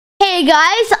Hey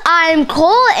guys, I'm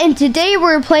Cole, and today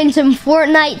we're playing some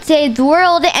Fortnite Save the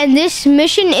World, and this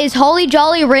mission is Holly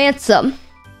Jolly Ransom.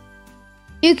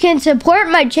 You can support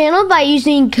my channel by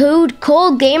using code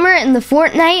ColeGamer in the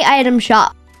Fortnite item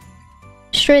shop.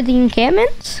 Destroy the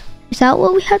encampments? Is that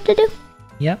what we have to do?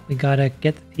 Yep, we gotta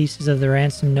get the pieces of the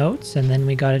ransom notes, and then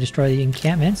we gotta destroy the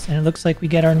encampments, and it looks like we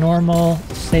get our normal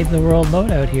Save the World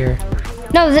loadout here.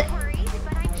 No,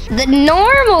 the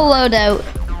normal loadout.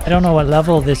 I don't know what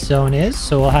level this zone is,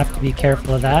 so we'll have to be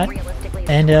careful of that.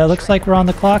 And it looks like we're on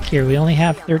the clock here. We only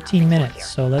have 13 minutes,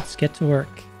 so let's get to work.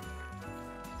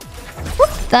 Whoop,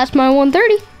 that's my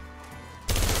 130.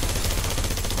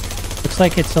 Looks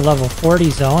like it's a level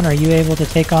 40 zone. Are you able to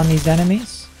take on these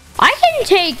enemies? I can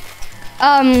take,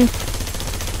 I'm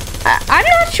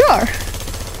not sure.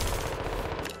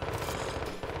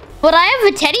 But I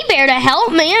have a teddy bear to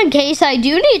help me in case I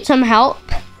do need some help.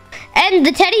 And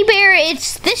the teddy bear,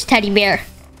 it's this teddy bear.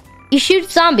 You shoot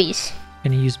zombies.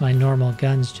 I'm gonna use my normal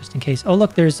guns just in case. Oh,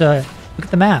 look, look at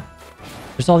the map.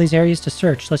 There's all these areas to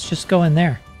search. Let's just go in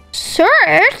there.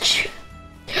 Search?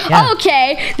 Yeah.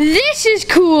 Okay, this is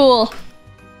cool.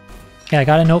 Okay, I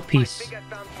got a note piece.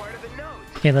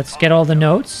 Okay, let's get all the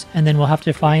notes, and then we'll have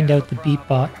to find out the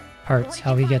beatbot parts,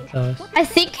 how we get those. I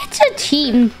think it's a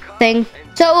team thing.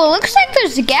 So it looks like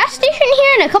there's a gas station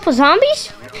here and a couple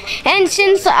zombies. And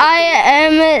since I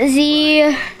am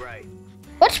the...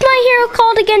 What's my hero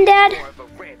called again, Dad?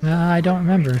 I don't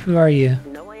remember. Who are you?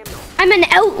 I'm an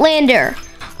Outlander.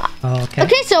 Oh, okay.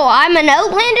 Okay, so I'm an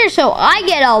Outlander, so I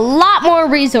get a lot more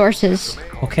resources.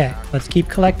 Okay, let's keep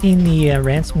collecting the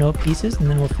ransom note pieces, and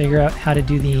then we'll figure out how to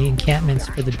do the encampments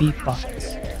for the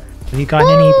beatbots. Have you gotten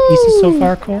any pieces so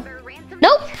far, Cole?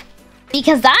 Nope,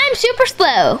 because I'm super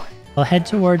slow. Well, head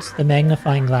towards the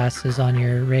magnifying glasses on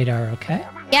your radar, okay?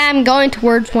 Yeah, I'm going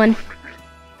towards one.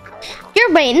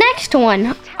 You're right next to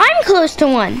one. I'm close to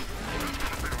one.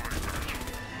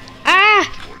 Ah!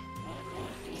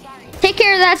 Take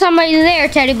care of that somebody there,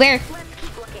 teddy bear.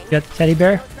 You got the teddy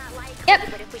bear?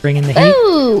 Yep. Bring in the heat.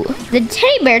 Ooh, the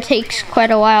teddy bear takes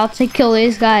quite a while to kill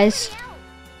these guys.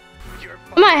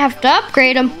 I might have to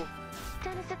upgrade them.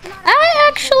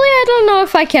 I don't know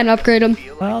if I can upgrade them.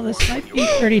 Well, this might be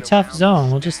a pretty tough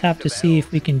zone. We'll just have to see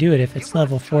if we can do it if it's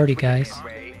level 40, guys.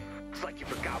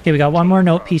 Okay, we got one more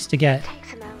note piece to get.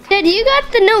 Dad, you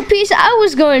got the note piece I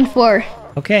was going for.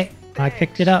 Okay, I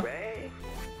picked it up.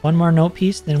 One more note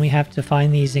piece, then we have to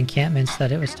find these encampments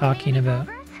that it was talking about.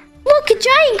 Look, a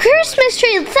giant Christmas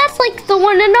tree. That's like the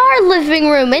one in our living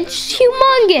room. It's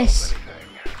humongous.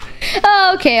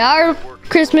 Okay, our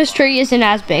Christmas tree isn't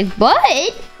as big, but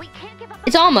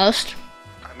it's almost.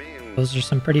 Those are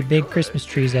some pretty big Christmas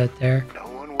trees out there.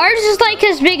 Ours is like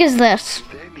as big as this.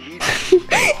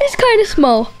 It's kind of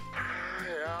small.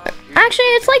 Actually,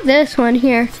 it's like this one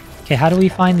here. Okay, how do we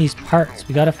find these parts?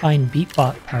 We gotta find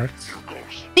beatbot parts.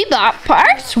 Beatbot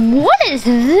parts? What is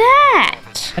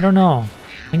that? I don't know.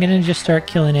 I'm gonna just start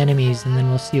killing enemies and then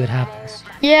we'll see what happens.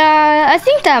 Yeah, I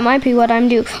think that might be what I'm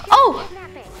doing. Oh!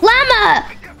 Llama!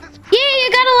 Yeah,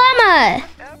 you got a llama!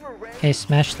 Okay,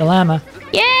 smash the llama.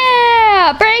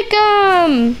 Yeah! Break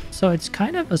them! So it's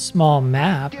kind of a small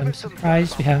map. I'm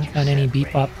surprised we haven't found any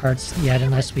beatbot parts yet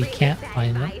unless we can't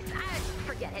find them.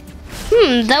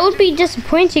 That would be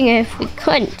disappointing if we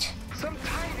couldn't.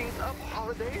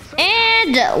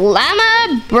 And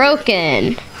llama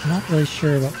broken. I'm not really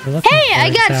sure what we're looking for. Hey, I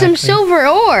got some silver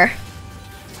ore.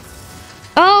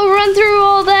 Oh, run through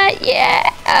all that. Yeah,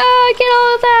 get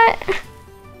all of that.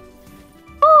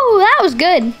 Oh, that was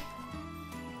good.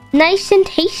 Nice and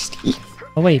tasty.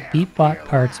 Oh wait, beatbot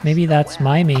parts. Maybe that's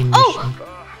my main mission.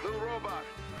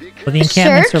 Well, the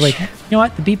encampments are like... You know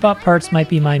what? The beatbot parts might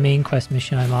be my main quest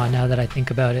mission I'm on now that I think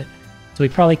about it. So we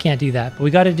probably can't do that. But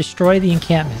we got to destroy the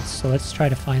encampments. So let's try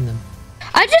to find them.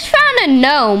 I just found a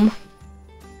gnome.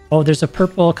 Oh, there's a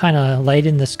purple kind of light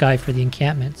in the sky for the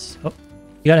encampments. Oh,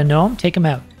 you got a gnome? Take him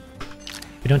out.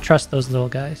 We don't trust those little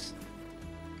guys.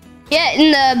 Yeah,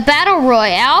 in the battle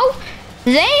royale,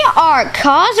 they are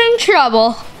causing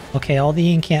trouble. Okay, all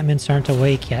the encampments aren't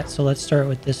awake yet, so let's start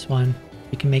with this one.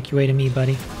 You can make your way to me,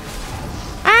 buddy.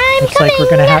 Looks like we're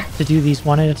gonna have to do these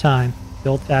one at a time, the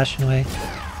old-fashioned way.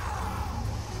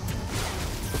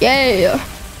 Yeah,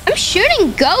 I'm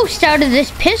shooting ghosts out of this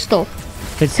pistol.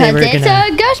 Could say it's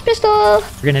a ghost pistol.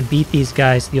 We're gonna beat these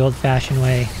guys the old-fashioned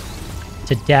way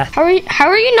to death. How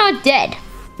are you not dead?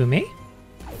 Who, me?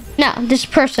 No, this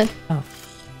person. Oh.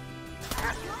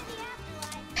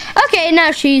 Okay, now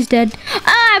she's dead.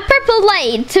 Ah, purple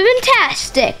light,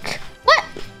 fantastic. What?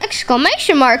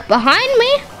 Exclamation mark behind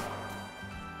me?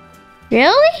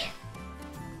 Really?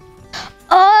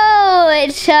 Oh,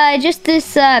 it's just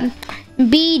this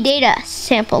B data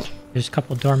sample. There's a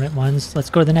couple dormant ones. Let's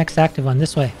go to the next active one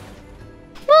this way.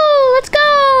 Woo, let's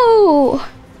go!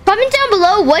 Comment down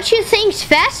below what you think's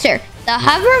faster, the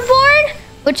hoverboard,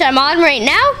 which I'm on right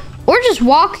now, or just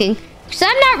walking, because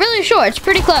I'm not really sure. It's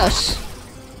pretty close.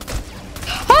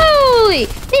 Holy,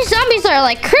 these zombies are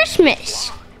like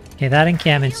Christmas. Okay, that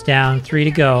encampment's down. 3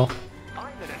 to go.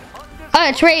 Oh,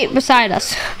 it's right beside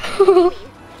us.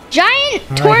 Giant All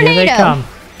right, tornado. Here they come.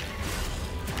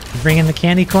 You bring in the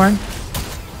candy corn?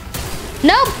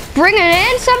 Nope, bringing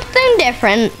in something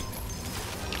different.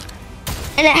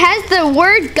 And it has the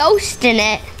word ghost in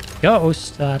it.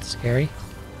 Ghost? That's scary.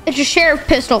 It's a sheriff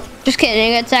pistol. Just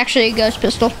kidding, it's actually a ghost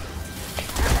pistol.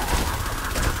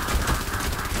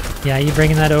 Yeah, you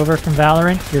bringing that over from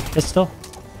Valorant? Your pistol?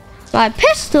 My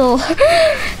pistol.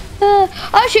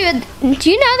 Oh shoot,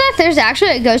 do you know that there's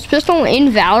actually a ghost pistol in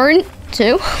Valorant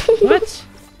too? What?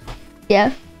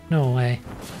 Yeah. No way.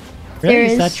 Really? There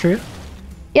Is is. that true?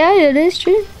 Yeah, it is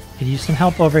true. Could use some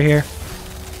help over here.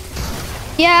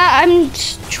 Yeah, I'm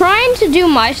trying to do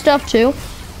my stuff too.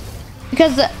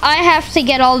 Because I have to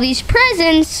get all these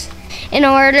presents in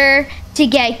order to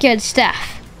get good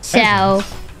stuff. So,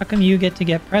 Presents? How come you get to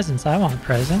get presents? I want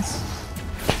presents.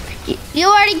 you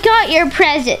already got your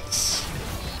presents.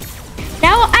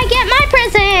 Now I get my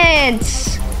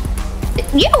presents.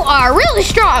 You are really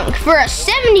strong for a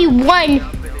 71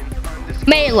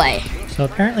 melee. So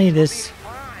apparently this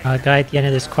guy at the end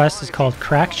of this quest is called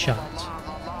Crackshot.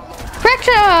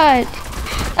 Crackshot!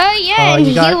 Oh yeah, Oh, and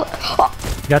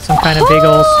you got some kind of big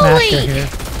old smasher Holy! here.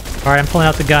 Alright, I'm pulling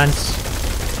out the guns.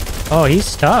 Oh,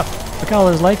 he's tough. Look at all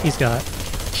his life he's got.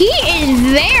 He is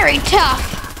very tough.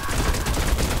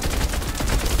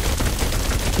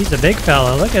 He's a big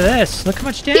fella. Look at this. Look how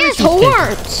much damage He has he's taking.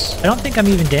 horns. I don't think I'm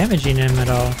even damaging him at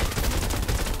all.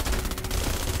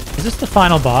 Is this the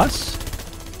final boss?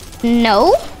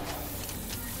 No.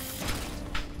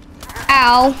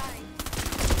 Ow.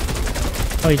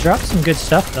 Oh, he dropped some good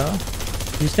stuff though.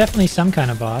 He's definitely some kind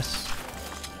of boss.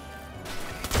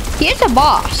 He is a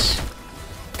boss.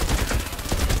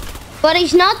 But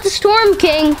he's not the Storm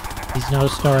King. He's no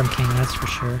Storm King, that's for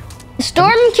sure. The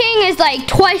Storm King is like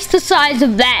twice the size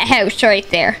of that house right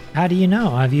there. How do you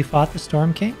know? Have you fought the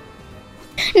Storm King?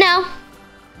 No.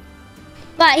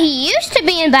 But he used to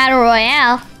be in Battle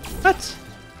Royale. What?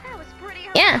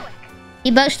 Yeah. He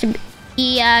used to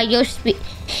be.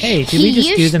 Hey, did He we just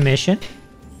do used- the mission?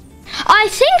 I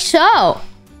think so.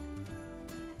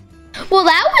 Well,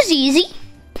 that was easy.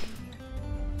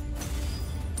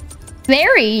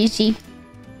 Very easy.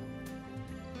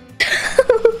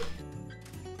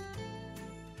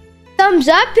 Thumbs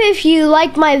up if you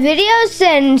like my videos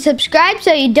and subscribe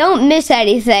so you don't miss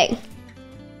anything.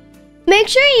 Make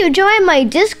sure you join my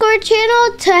Discord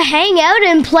channel to hang out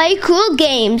and play cool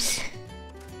games.